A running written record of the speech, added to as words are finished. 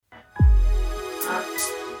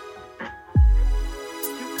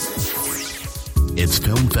It's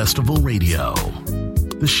Film Festival Radio,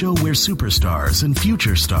 the show where superstars and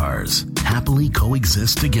future stars happily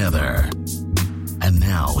coexist together. And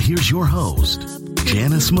now, here's your host,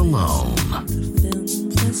 Janice Malone.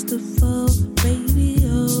 Film Festival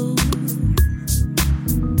Radio.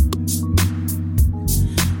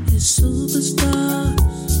 It's superstars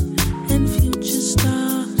and future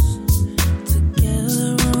stars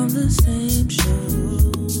together on the same show.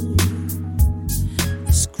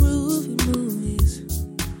 It's groovy movies,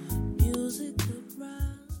 music with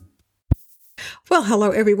rhyme. Well,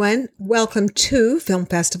 hello everyone. Welcome to Film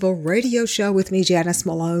Festival Radio Show with me, Janice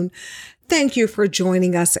Malone. Thank you for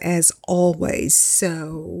joining us as always.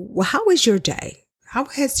 So, how was your day? How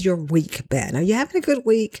has your week been? Are you having a good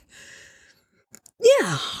week?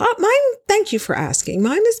 Yeah, mine, thank you for asking.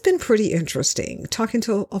 Mine has been pretty interesting. Talking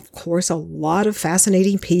to, of course, a lot of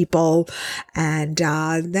fascinating people, and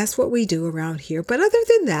that's what we do around here. But other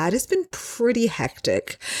than that, it's been pretty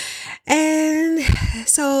hectic. And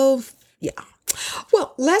so, yeah.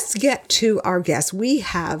 Well, let's get to our guests. We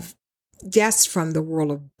have guests from the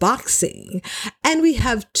world of boxing, and we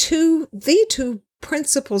have the two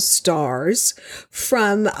principal stars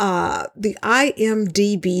from the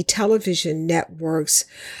IMDB television network's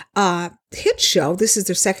hit show. This is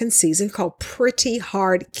their second season, called Pretty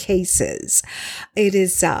Hard Cases. It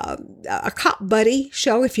is a cop buddy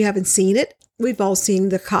show. If you haven't seen it, we've all seen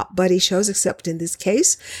the cop buddy shows, except in this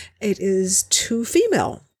case, it is two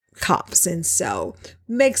female cops, and so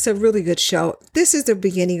makes a really good show. This is the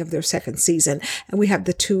beginning of their second season, and we have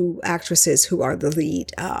the two actresses who are the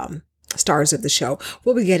lead stars of the show.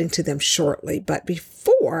 We'll be getting to them shortly, but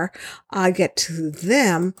before I get to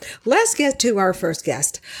them, let's get to our first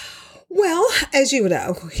guest. Well, as you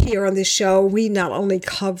know, here on this show, we not only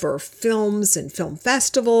cover films and film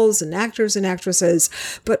festivals and actors and actresses,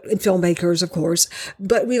 and filmmakers, of course,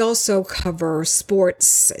 but we also cover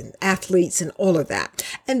sports and athletes and all of that.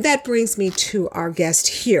 And that brings me to our guest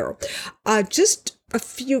here. Just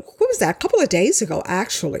a couple of days ago,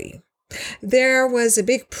 actually, there was a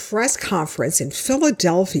big press conference in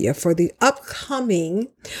Philadelphia for the upcoming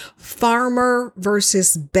Farmer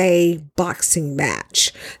versus Bey boxing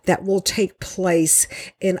match that will take place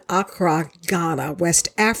in Accra, Ghana, West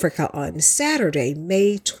Africa on Saturday,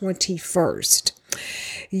 May 21st.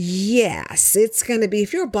 Yes, it's going to be,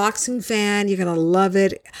 if you're a boxing fan, you're going to love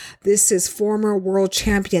it. This is former world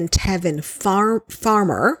champion Tevin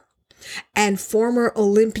Farmer and former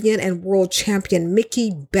Olympian and world champion Mickey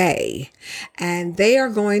Bey. And they are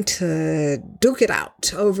going to duke it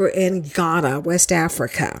out over in Ghana, West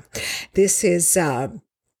Africa. This is a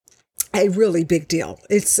really big deal.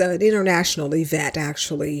 It's an international event,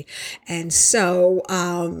 actually. And so,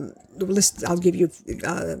 I'll give you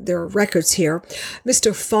their records here.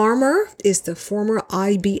 Mr. Farmer is the former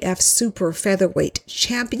IBF super featherweight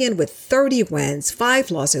champion with 30 wins,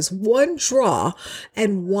 5 losses, 1 draw,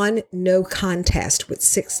 and 1 no contest with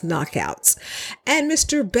 6 knockouts. And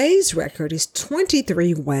Mr. Bey's record is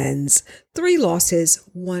 23 wins, 3 losses,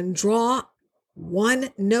 1 draw, 1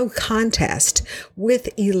 no contest with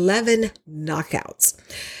 11 knockouts.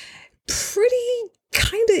 Pretty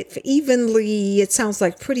kind of evenly, it sounds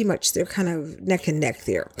like pretty much they're kind of neck and neck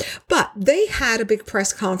there. But they had a big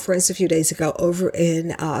press conference a few days ago over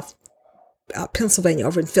in Pennsylvania,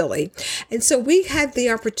 over in Philly. And so we had the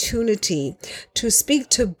opportunity to speak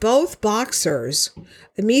to both boxers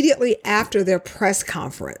immediately after their press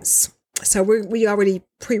conference. So we already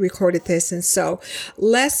pre-recorded this, and so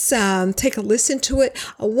let's take a listen to it.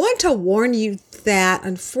 I want to warn you that,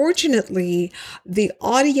 unfortunately, the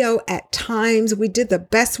audio at times, we did the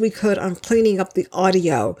best we could on cleaning up the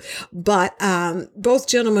audio, but both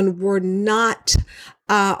gentlemen were not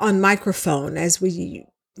on microphone, as we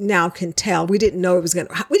now can tell. We didn't know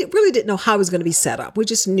we really didn't know how it was going to be set up. We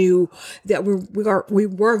just knew that we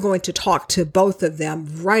were going to talk to both of them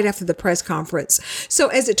right after the press conference. So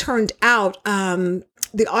as it turned out,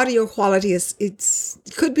 the audio quality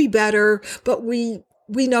could be better, but we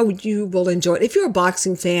know you will enjoy it. If you're a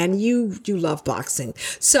boxing fan, you love boxing.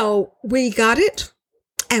 So we got it,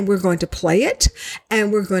 and we're going to play it,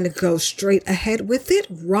 and we're going to go straight ahead with it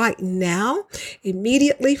right now,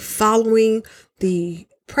 immediately following the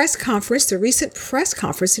recent press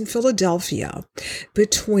conference in Philadelphia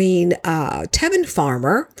between Tevin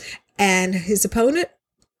Farmer and his opponent.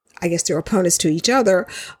 I guess they're opponents to each other,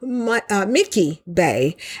 Mickey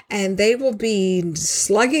Bey, and they will be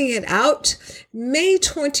slugging it out May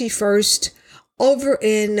 21st over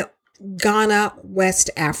in Ghana,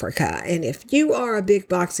 West Africa. And if you are a big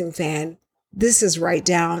boxing fan, this is right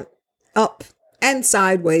down, up, and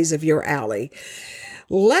sideways of your alley.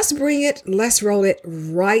 let's bring it, let's roll it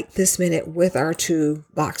right this minute with our two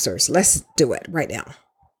boxers. Let's do it right now.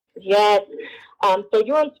 Yes. So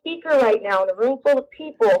you're on speaker right now in a room full of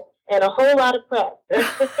people and a whole lot of press.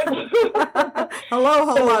 Hello,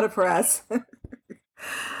 whole lot of press.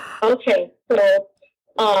 Okay, so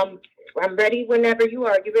I'm ready whenever you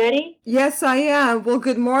are. You ready? Yes, I am. Well,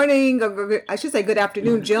 good morning. I should say good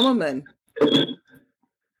afternoon, gentlemen.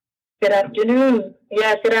 Good afternoon.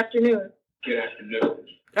 Yeah, good afternoon. Good afternoon.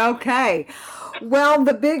 Okay. Well,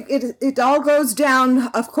 it all goes down,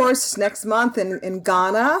 of course, next month in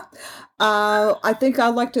Ghana. I think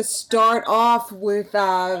I'd like to start off with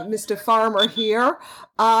Mr. Farmer here.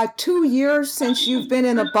 2 years since you've been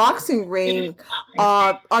in a boxing ring.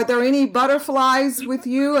 Are there any butterflies with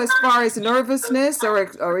you as far as nervousness,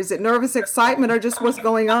 or is it nervous excitement, or just what's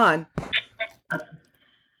going on?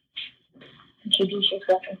 Introduce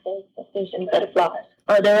yourself and say if there's any butterflies.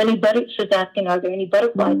 Are there any butterflies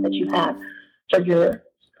that you have for your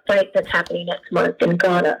fight that's happening next month in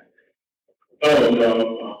Ghana? Oh,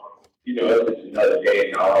 no. It's just another day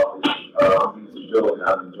in the office. I've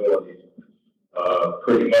been doing it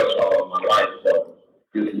pretty much all of my life, so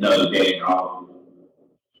just another day in the office.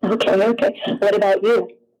 Okay. What about you?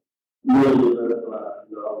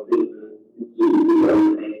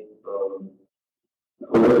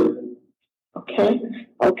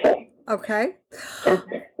 Okay.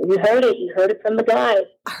 You heard it. You heard it from the guys.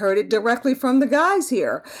 I heard it directly from the guys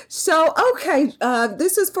here. So, okay,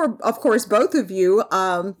 this is for, of course, both of you.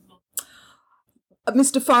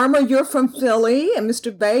 Mr. Farmer, you're from Philly, and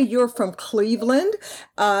Mr. Bey, you're from Cleveland.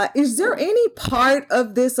 Is there any part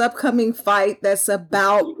of this upcoming fight that's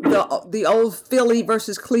about the old Philly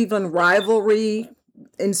versus Cleveland rivalry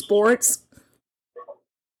in sports?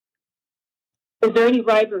 Is there any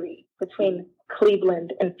rivalry between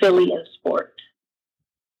Cleveland and Philly in sport?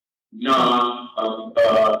 No. I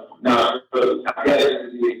guess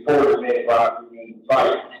it's the 40-minute rivalry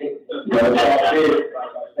fight. That's all it is.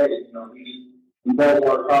 Like I say, we both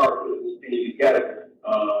work hard to put this thing together.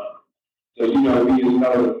 So, we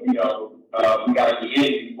we got to be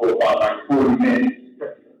in for about like 40 minutes.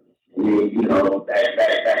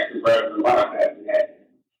 Back to regular life after that.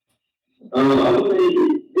 I would say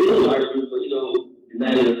it is like,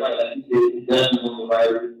 that is like you said, it's definitely on the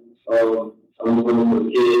virus. I'm going for the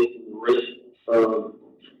kids, the rich.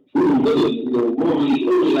 Really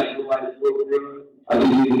like nobody's real. I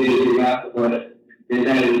think you can get it, but then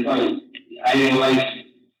that is funny. I didn't like it.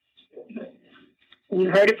 You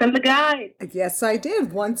heard it from the guys. Yes, I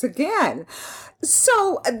did, once again.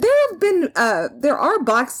 So there are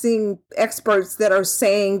boxing experts that are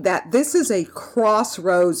saying that this is a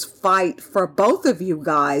crossroads fight for both of you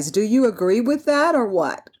guys. Do you agree with that, or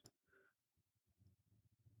what?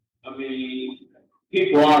 I mean,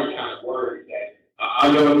 people are kind of worried that I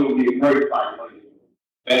know it will be a great fight, one of the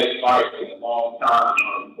best fights in a long time.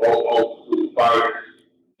 Both old school fighters,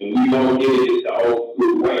 and we don't get it the old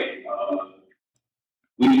school way.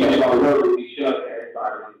 We kept our word with each other. Everybody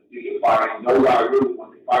wanted to see the fight. Nobody really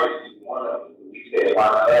wanted to fight either one of us. We said, why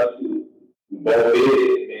not us two? We both did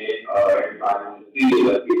it, and everybody wanted to see it.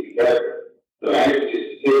 Let's get together. So actually,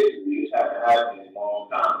 it's history. It hasn't happened in a long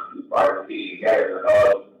time. We fight to be together.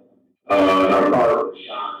 And our partner was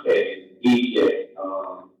Sean Tevin, DJ,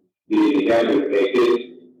 getting together to make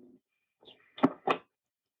history.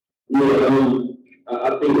 I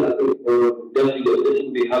think definitely this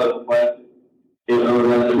will be a hell of a fight. And like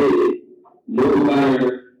I said, no matter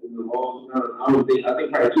in the long term, I think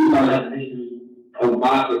probably 2,000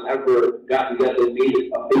 boxers ever got together and made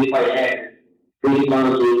a big fight happen. Three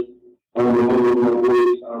sponsors,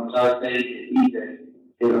 Josh Tank and Ethan.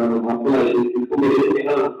 And I feel like it's going to be a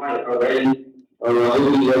hell of a fight already.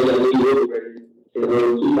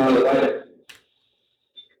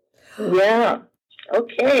 Yeah.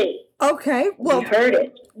 Okay. Well, We heard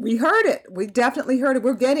it. We heard it. We definitely heard it.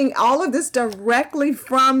 We're getting all of this directly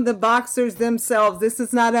from the boxers themselves. This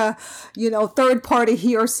is not a, third party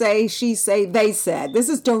hearsay, she say, they said. This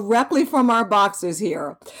is directly from our boxers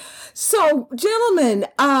here. So, gentlemen,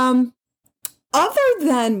 other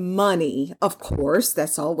than money, of course,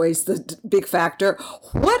 that's always the big factor.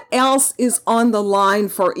 What else is on the line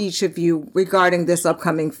for each of you regarding this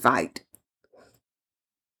upcoming fight?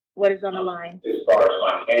 What is on the line? As far as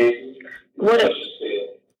my case, What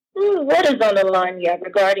is on the line,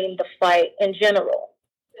 regarding the fight in general?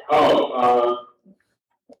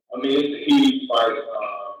 It's a huge fight.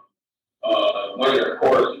 Winner, of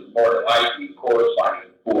course, is more than likely, of course,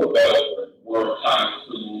 fighting for a belt for world title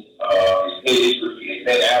two, history in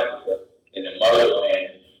South Africa, in the motherland.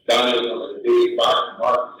 Ghana is one of the biggest boxing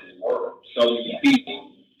markets in the world. So many people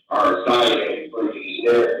are excited for these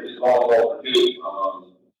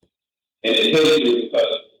eventually,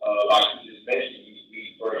 because like you just mentioned,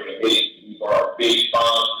 we brought big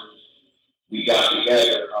sponsors. We got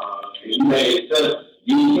together, and we made it successful.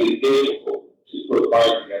 Usually it's difficult to put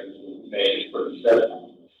fights together, so we made it pretty successful.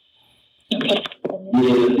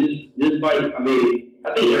 Yeah, this fight, I mean, I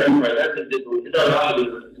think everybody, that's a different, it's a lot of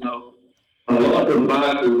different, you know. A lot of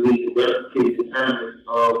boxers really determine, it's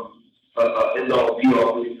all be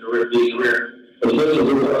career.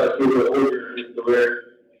 Especially with us, we were older in his career.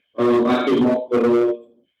 I came off the road,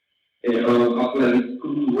 and I feel like he's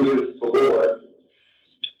pretty good for war.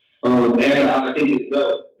 And I think it's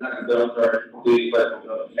dope. Not the dope, sorry, completely question.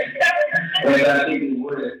 And I think it's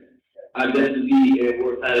worth I definitely be at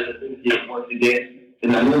work title associate once again.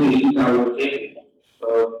 And I know that she's not worth taking.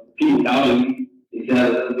 So people doubted me. They said I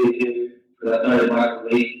was a big kid because I started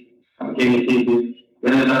boxing late. I became a kid.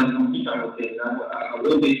 Then I'm going to be trying to take. I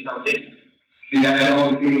will be trying to take. See, I had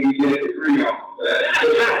all the things we did for free on.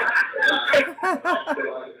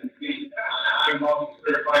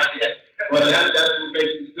 But that's what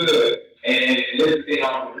makes it good. And this thing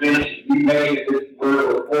on the bench, we made this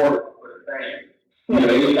world affordable for the fans. You know,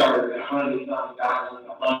 they started at $100-something,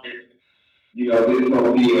 $100. You know, this is going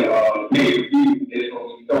to be a pay-per-view. It's going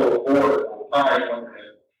to be so affordable.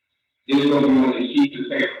 It's going to be one of the cheapest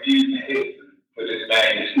pay-per-views in history for this man.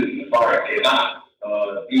 It's just the far they're not.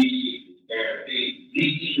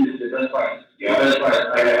 These cheapest, the best price. Yeah, best price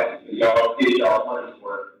right now. Y'all get y'all money's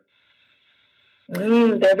worth.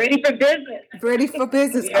 They're ready for business. Ready for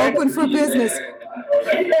business. Open for business.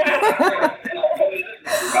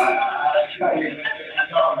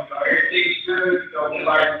 Everything's good.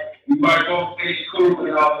 We might go things cool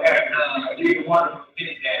and all that. I didn't want to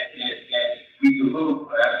think that we could lose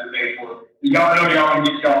after they for. Y'all know y'all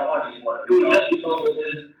get y'all money's worth. That's what it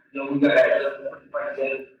is. You know, we got to have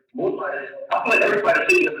most fighters. I feel like everybody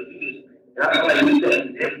should have to do this. And I feel like we said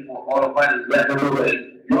this for all the fighters left the road.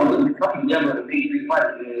 You know, we're coming together to beat big fight.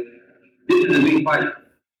 This is a big fight.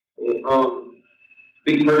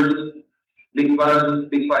 Big person, big fighters,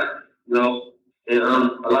 big fight. You know, and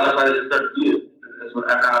a lot of fighters start to do it. That's what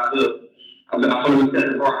I feel. I feel we set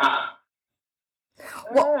the bar high.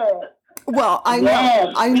 Well,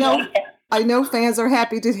 I know fans are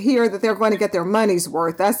happy to hear that they're going to get their money's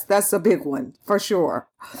worth. That's a big one for sure.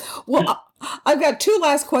 Well, I've got two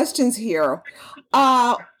last questions here.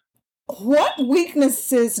 What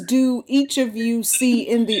weaknesses do each of you see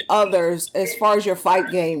in the others as far as your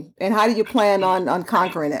fight game, and how do you plan on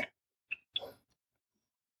conquering it?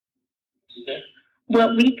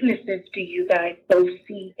 What weaknesses do you guys both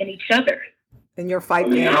see in each other? In your fight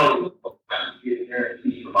game? I don't get there and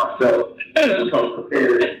see for myself. Just come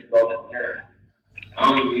prepared and go from there. I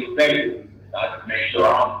don't be expected. I just make sure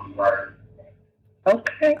I'm right.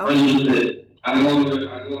 Okay. 100%. I go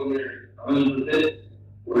there 100%.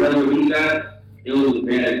 Whatever we got, it was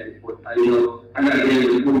advantage. I got to get it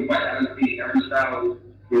before we fight. I got to see every style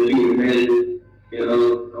will be advantage. You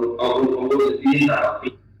know, I'll go to the style.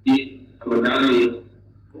 I'm going to dominate.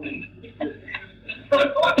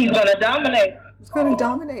 He's going to dominate. He's going to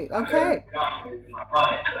dominate. Okay.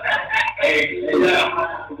 Hey, like I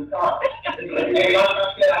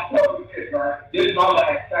said, I told you this, right? This is my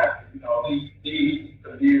last time. You know,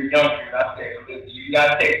 you're younger, and I said, you got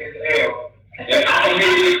to take this L. Yeah, I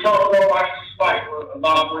mean, it's so low, I can fight for a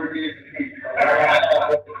lot more years than me.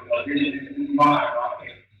 This is mine.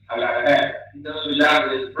 I got to have it. You know, the job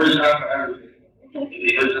is first time for everything.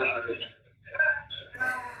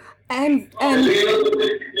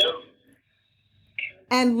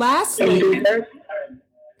 And lastly,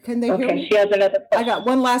 can they hear me? She has another question. I got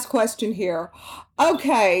one last question here.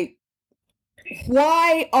 Okay.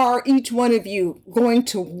 Why are each one of you going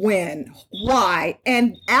to win? Why?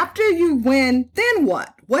 And after you win, then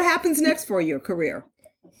what? What happens next for your career?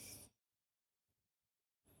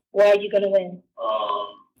 Why are you going to win?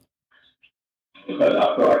 Because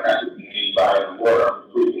I feel like I could be anybody in the world. I'm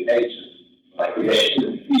completely nature. Like we had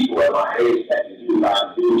two people at my age that can do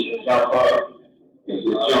like just jump up and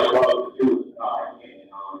just jump up and do it.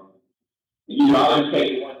 You know, I just take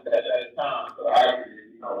it one step at a time. So I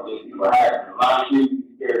if you were having a lot of people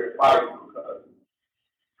scared to fight because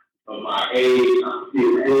of my age, I'm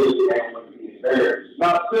still age, and I'm be embarrassed.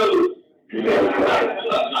 Not silly. You know, and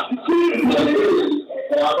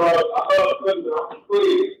I love football. I'm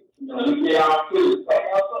free. You know, we get out too.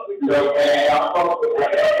 You know, and I love football.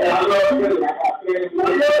 I love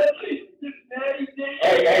football.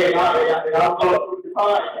 Hey, I love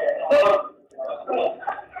football.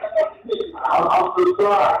 I'm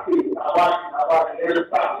subscribed to you. I like it every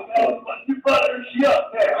time. You butter she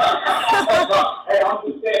up there. Hey, I'm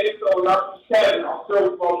just saying, so I'm just telling you, I'm so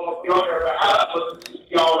full of younger, but I was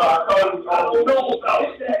y'all, I told you,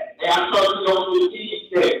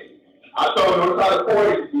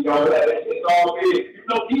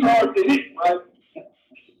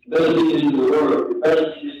 best teachers in the world. The best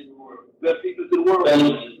teachers in the world. Best teachers in the world. Best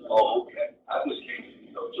teachers. Oh, okay. I just can't,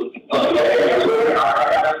 I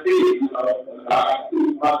see it, I see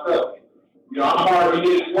it myself. I'm already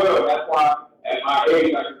in as well. That's why at my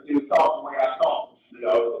age I can still talk the way I talk.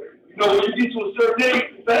 When you get to a certain age,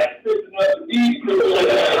 the fact is enough to eat. I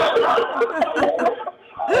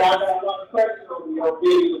got a lot of pressure on me on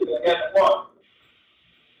being with the F1.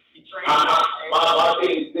 My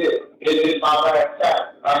thing is this. It is my last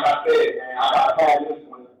chapter. Like I said, man, I got to have this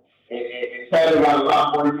one. And Tevin got a lot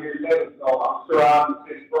more years later, so I'm sure I'll be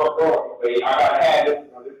sitting for a ball. But I got to have this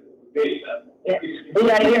one. This is big. Yeah. We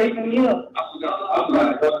got to hear it from you.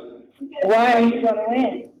 Why are you going to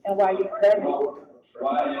win? And why are you serving?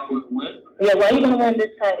 Why are you going to win? Yeah, why are you going to win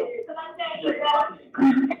this title?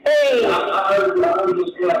 Hey!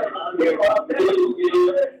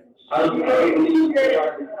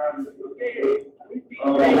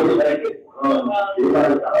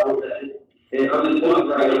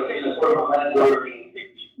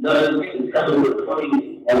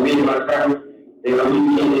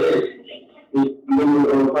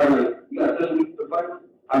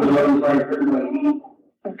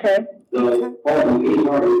 Okay.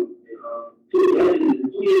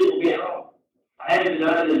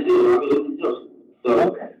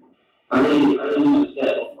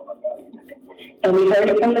 And we heard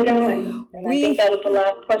it from the guy. And I think that was the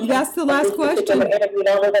last question. That's the last question. We're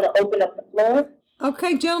going to open up the floor.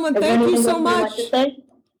 Okay, gentlemen, thank you so much. Like to say?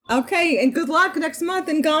 Okay, and good luck next month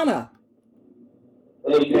in Ghana.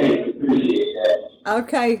 Okay, appreciate that.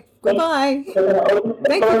 Okay, goodbye.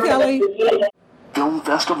 Thank you, Kelly. Film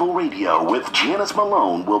Festival Radio with Janice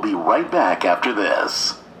Malone will be right back after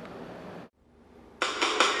this.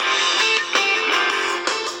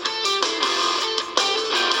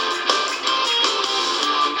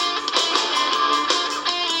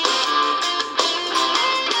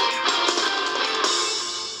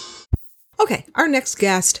 Okay, our next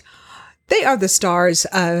guest, they are the stars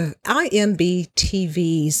of IMDb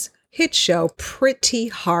TV's hit show Pretty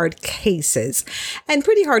Hard Cases. And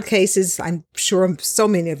Pretty Hard Cases, I'm sure so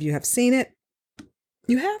many of you have seen it.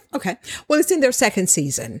 You have? Okay. Well, it's in their second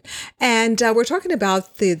season. And we're talking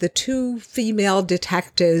about the two female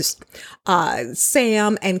detectives,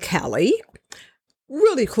 Sam and Kelly.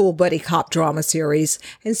 Really cool buddy cop drama series.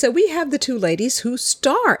 And so we have the two ladies who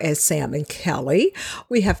star as Sam and Kelly.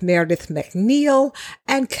 We have Meredith MacNeill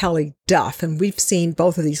and Kelly Duff. And we've seen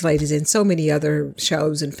both of these ladies in so many other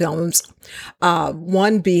shows and films.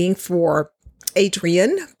 One being for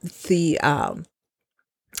Adrienne, the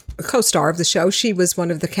co-star of the show. She was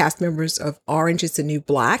one of the cast members of Orange is the New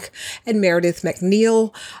Black. And Meredith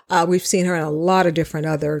MacNeill, we've seen her in a lot of different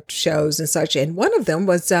other shows and such. And one of them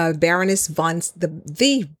was the Baroness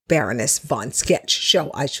von Sketch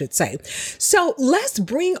show, I should say. So let's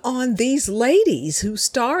bring on these ladies who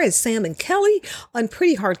star as Sam and Kelly on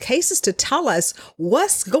Pretty Hard Cases to tell us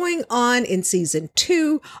what's going on in season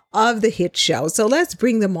 2 of the hit show. So let's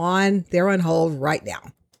bring them on. They're on hold right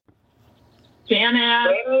now.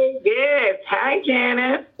 Janet. Yes. Hi,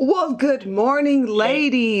 Janet. Well, good morning,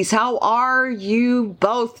 ladies. How are you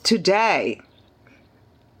both today?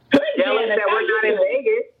 Jealous that we're not in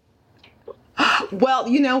Vegas. Well,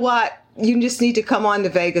 you know what? You just need to come on to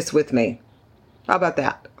Vegas with me. How about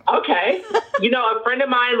that? Okay. A friend of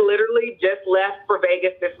mine literally just left for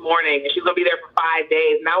Vegas this morning, and she's going to be there for 5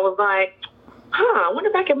 days. And I was like, I wonder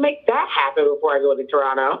if I can make that happen before I go to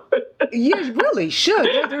Toronto. You really should.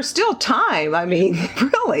 There's still time. I mean,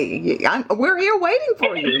 really. We're here waiting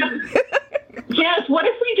for you. Yes, what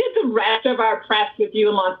if we did the rest of our press with you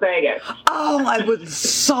in Las Vegas? Oh, I would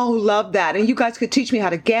so love that. And you guys could teach me how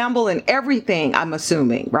to gamble and everything, I'm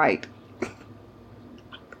assuming, right?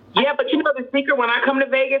 Yeah, but the secret, when I come to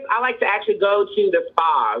Vegas, I like to actually go to the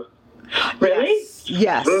spas. Really?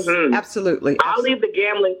 Yes, Mm-hmm. Absolutely. I'll leave the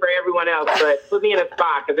gambling for everyone else, but put me in a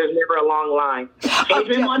spa because there's never a long line.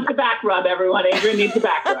 Adrienne wants a back rub, everyone. Adrienne needs a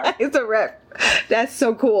back rub. It's a rep. That's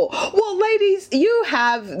so cool. Well, ladies, you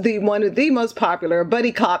have one of the most popular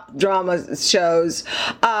buddy cop drama shows,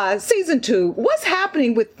 season 2. What's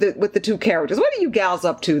happening with the two characters? What are you gals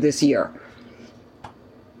up to this year?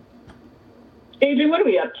 Adrienne, what are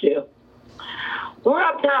we up to? We're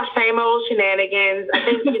up to our same old shenanigans. I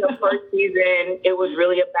think, first season, it was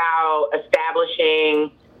really about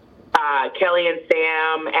establishing Kelly and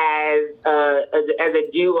Sam as a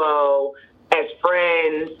duo, as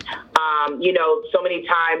friends. So many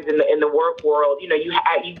times in the work world,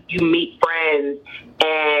 you meet friends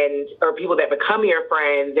or people that become your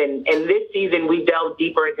friends. And this season, we delved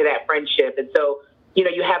deeper into that friendship. And so,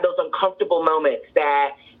 you have those uncomfortable moments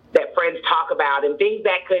that friends talk about and things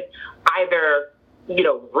that could either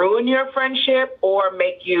ruin your friendship or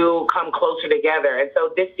make you come closer together. And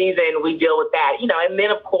so this season we deal with that, and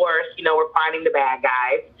then of course, we're finding the bad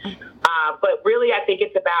guys. But really, I think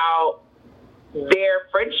it's about their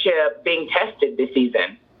friendship being tested this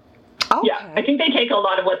season. Okay. Yeah, I think they take a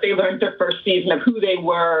lot of what they learned their first season of who they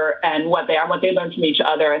were and what they are, what they learned from each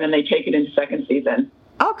other, and then they take it into second season.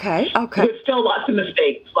 Okay. With still lots of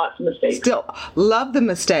mistakes. Still love the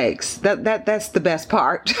mistakes. That's the best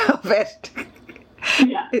part of it.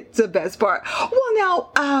 Yeah. It's the best part. Well,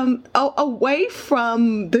 now, away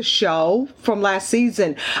from the show from last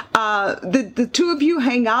season, the two of you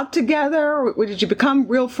hang out together? Or did you become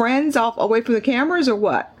real friends away from the cameras, or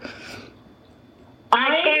what?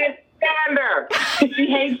 I can't stand her. She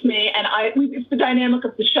hates me, and it's the dynamic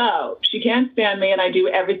of the show. She can't stand me, and I do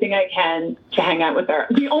everything I can to hang out with her.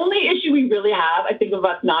 The only issue we really have, I think, of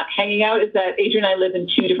us not hanging out is that Adrienne and I live in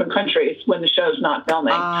 2 different countries when the show's not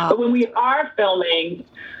filming. But when we are filming,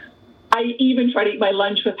 I even try to eat my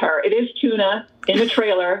lunch with her. It is tuna in the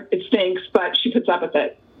trailer. It stinks, but she puts up with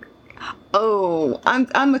it. Oh,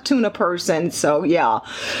 I'm a tuna person, so yeah.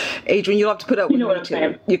 Adrienne, you'll have to put up with me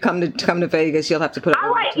too. You come to Vegas, you'll have to put up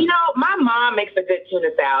with me too. My mom makes a good tuna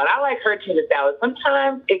salad. I like her tuna salad.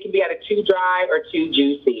 Sometimes it can be either too dry or too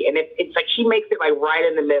juicy, and it's like she makes it like right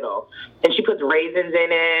in the middle, and she puts raisins in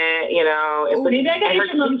it. Maybe I can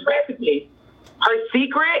eat mom's recipe. Her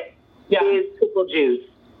secret is pickle juice.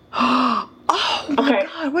 Oh my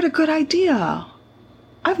God! What a good idea.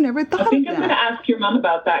 I've never thought of that. I think I'm going to ask your mom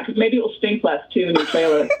about that, because maybe it will stink less, too, in your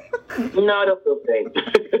trailer. No, it'll still stink.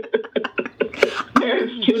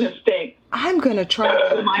 There's tuna stink. I'm going to try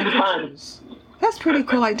that. That's a pretty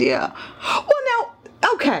cool idea. Well, now,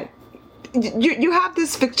 okay. You have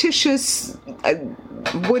this fictitious,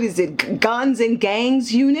 what is it, guns and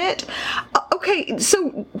gangs unit. Okay,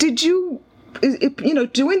 so did you...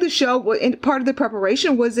 doing the show, in part of the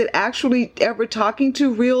preparation, was it actually ever talking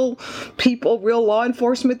to real people, real law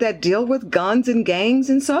enforcement that deal with guns and gangs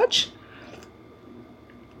and such?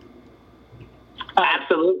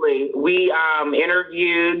 Absolutely. We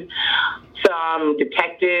interviewed some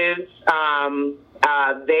detectives.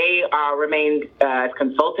 They remained as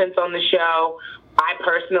consultants on the show. I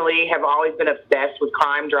personally have always been obsessed with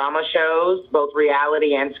crime drama shows, both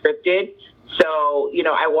reality and scripted. So,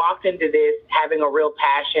 I walked into this having a real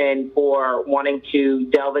passion for wanting to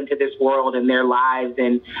delve into this world and their lives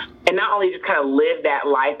and not only just kind of live that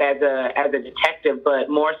life as a detective, but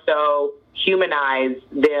more so humanize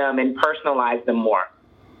them and personalize them more.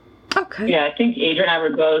 Okay. Yeah, I think Adrienne and I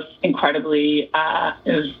were both incredibly,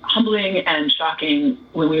 it was humbling and shocking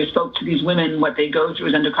when we spoke to these women, what they go through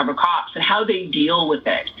as undercover cops and how they deal with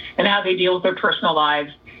it and how they deal with their personal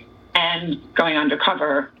lives and going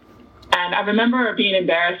undercover. And I remember being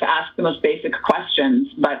embarrassed to ask the most basic questions,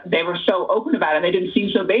 but they were so open about it. They didn't seem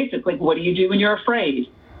so basic. Like, what do you do when you're afraid?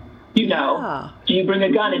 Do you bring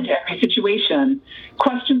a gun into every situation?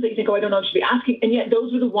 Questions that you think, I don't know what to be asking. And yet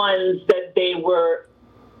those were the ones that they were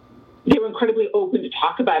incredibly open to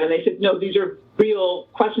talk about. And they said, no, these are real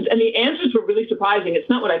questions. And the answers were really surprising. It's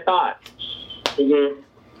not what I thought. Mm-hmm.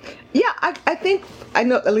 Yeah, I think, I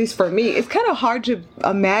know, at least for me, it's kind of hard to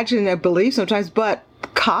imagine and believe sometimes, but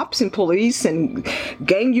cops and police and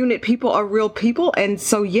gang unit people are real people. And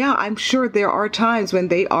so, yeah, I'm sure there are times when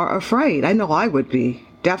they are afraid. I know I would be,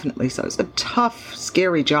 definitely. So it's a tough,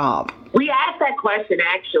 scary job. We asked that question,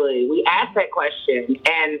 actually. We asked that question.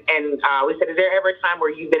 And we said, is there ever a time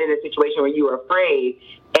where you've been in a situation where you were afraid?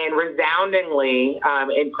 And resoundingly,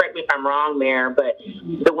 and correct me if I'm wrong, Mayor, but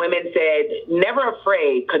the women said, never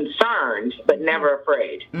afraid, concerned, but never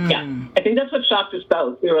afraid. Yeah, I think that's what shocked us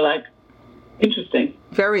both. We were like, interesting.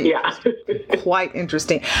 Very interesting. Quite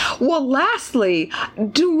interesting. Well, lastly,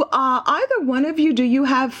 do either one of you, do you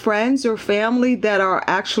have friends or family that are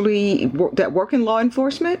actually, that work in law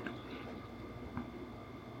enforcement?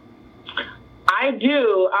 I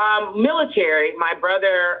do. Military. My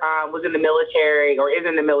brother was in the military or is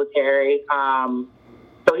in the military.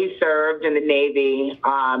 So he served in the Navy.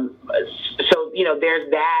 So, there's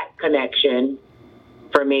that connection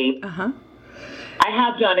for me. Uh-huh. I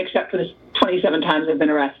have done, except for the 27 times I've been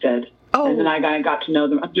arrested. Oh. And then I got to know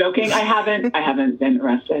them. I'm joking. I haven't been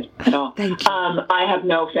arrested at all. Thank you. I have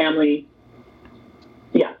no family,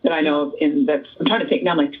 that I know of in that. I'm trying to think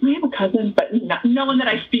now. I'm like, do I have a cousin? But no one that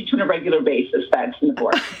I speak to on a regular basis that's in the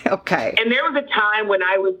force. Okay. And there was a time when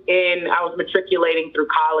I was matriculating through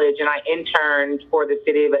college and I interned for the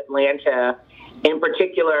city of Atlanta, in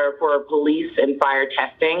particular for police and fire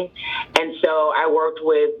testing. And so I worked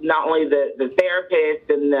with not only the therapists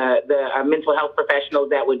and the mental health professionals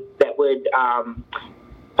that would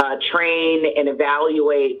train and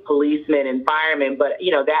evaluate policemen and firemen. But,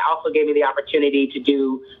 that also gave me the opportunity to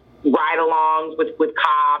do ride-alongs with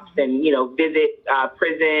cops and, visit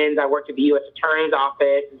prisons. I worked at the U.S. Attorney's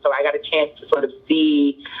Office, and so I got a chance to sort of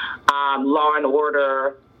see law and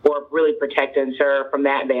order, or really protect and serve from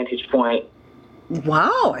that vantage point.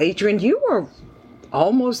 Wow, Adrienne, you were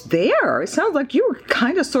almost there. It sounds like you were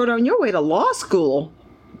kind of sort of on your way to law school.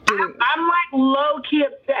 I'm like low-key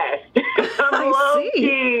obsessed. I'm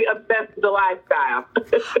low-key obsessed with the lifestyle.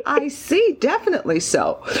 I see, definitely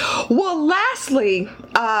so. Well, lastly,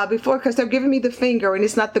 because they're giving me the finger and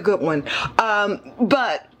it's not the good one,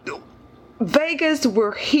 but Vegas,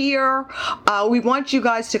 we're here. We want you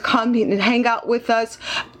guys to come and hang out with us.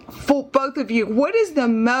 For both of you, what is the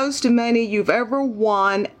most money you've ever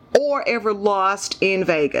won or ever lost in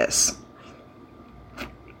Vegas?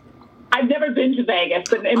 I've never been to Vegas,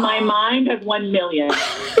 but in my mind, I've won millions.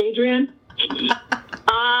 Adrienne?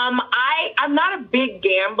 I'm not a big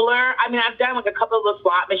gambler. I mean, I've done like a couple of the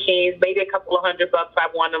slot machines, maybe a couple of $100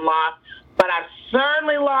 I've won and lost, but I've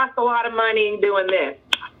certainly lost a lot of money doing this.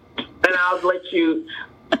 And I'll let you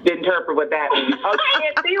interpret what that means.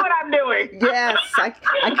 Okay, see what I'm doing. Yes, I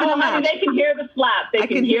can imagine. They can hear the slap. They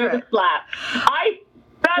can hear the slap.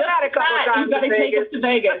 Done that a couple of times. You've got to take us to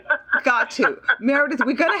Vegas. Got to. Meredith,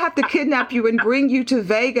 we're going to have to kidnap you and bring you to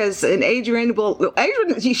Vegas. And Adrienne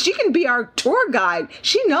she can be our tour guide.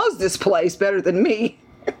 She knows this place better than me.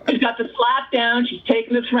 She's got the slap down. She's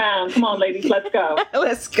taking us round. Come on, ladies, let's go.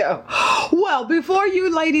 Let's go. Well, before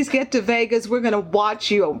you ladies get to Vegas, we're going to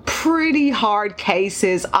watch you on Pretty Hard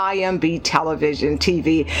Cases, IMDb Television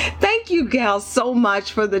TV. Thank you, gals, so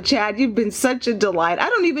much for the chat. You've been such a delight. I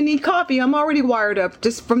don't even need coffee. I'm already wired up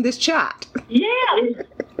just from this chat. Yeah.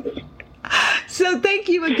 So thank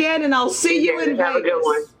you again, and I'll see you in Vegas. Have a good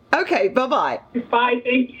one. Okay, bye-bye. Bye,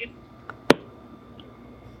 thank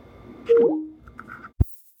you.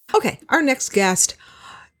 Okay, our next guest,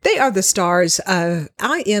 they are the stars of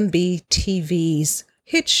IMDb TV's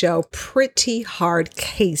hit show, Pretty Hard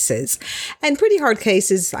Cases. And Pretty Hard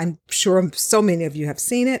Cases, I'm sure so many of you have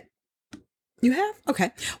seen it. You have?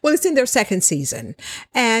 Okay. Well, it's in their second season.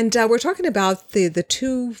 And we're talking about the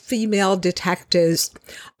two female detectives,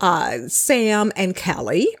 Sam and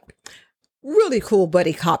Kelly. Really cool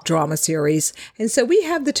buddy cop drama series. And so we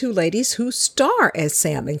have the two ladies who star as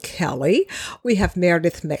Sam and Kelly. We have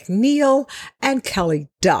Meredith MacNeill and Kelly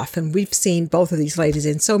Duff. And we've seen both of these ladies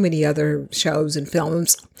in so many other shows and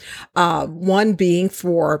films. One being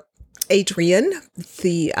for Adrienne,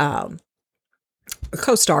 the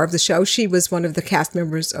co-star of the show. She was one of the cast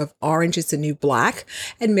members of Orange is the New Black.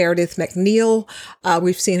 And Meredith MacNeill,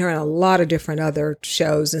 we've seen her in a lot of different other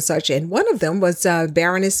shows and such. And one of them was the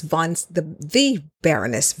Baroness von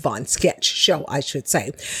sketch show, I should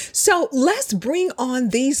say. So let's bring on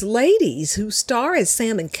these ladies who star as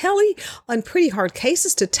Sam and Kelly on Pretty Hard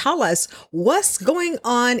Cases to tell us what's going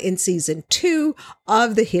on in season 2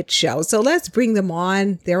 of the hit show. So let's bring them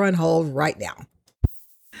on. They're on hold right now.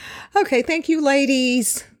 Okay, thank you,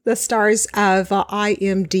 ladies. The stars of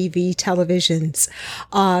IMDb Television's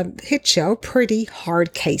hit show, Pretty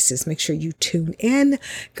Hard Cases. Make sure you tune in.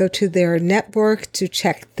 Go to their network to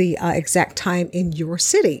check the exact time in your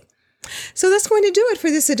city. So that's going to do it for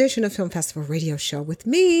this edition of Film Festival Radio Show with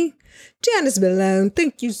me, Janice Malone.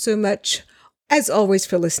 Thank you so much, as always,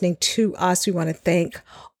 for listening to us. We want to thank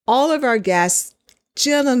all of our guests.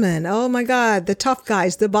 Gentlemen, oh my God, the tough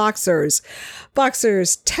guys, the boxers,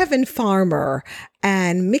 Tevin Farmer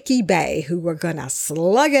and Mickey Bey, who were going to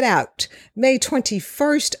slug it out May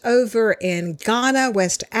 21st over in Ghana,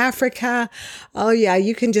 West Africa. Oh yeah,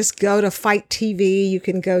 you can just go to Fight TV. You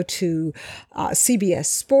can go to CBS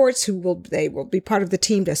Sports, they will be part of the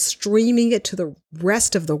team that's streaming it to the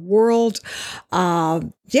rest of the world.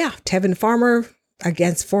 Tevin Farmer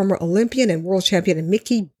against former Olympian and world champion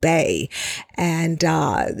Mickey Bey, and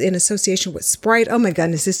in association with Sprite. Oh my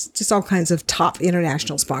goodness, this just all kinds of top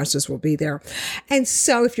international sponsors will be there. And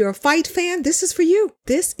so if you're a fight fan, this is for you.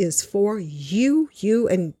 This is for you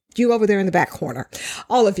and you over there in the back corner,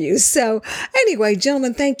 all of you. So anyway,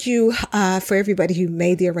 gentlemen, thank you for everybody who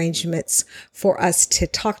made the arrangements for us to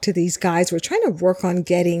talk to these guys. We're trying to work on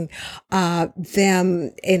getting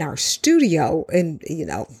them in our studio and,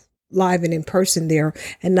 live and in person there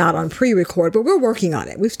and not on pre-record, but we're working on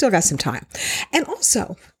it. We've still got some time. And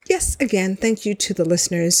also, yes, again, thank you to the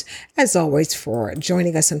listeners, as always, for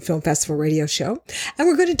joining us on Film Festival Radio Show. And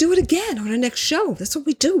we're going to do it again on our next show. That's what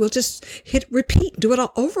we do. We'll just hit repeat, do it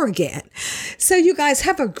all over again. So you guys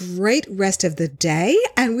have a great rest of the day,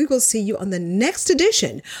 and we will see you on the next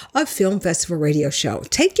edition of Film Festival Radio Show.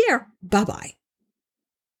 Take care. Bye-bye.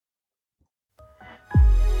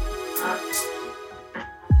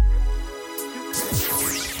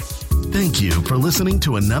 Thank you for listening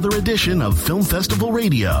to another edition of Film Festival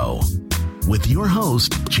Radio with your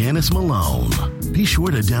host, Janice Malone. Be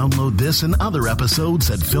sure to download this and other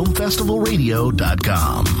episodes at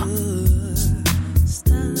filmfestivalradio.com.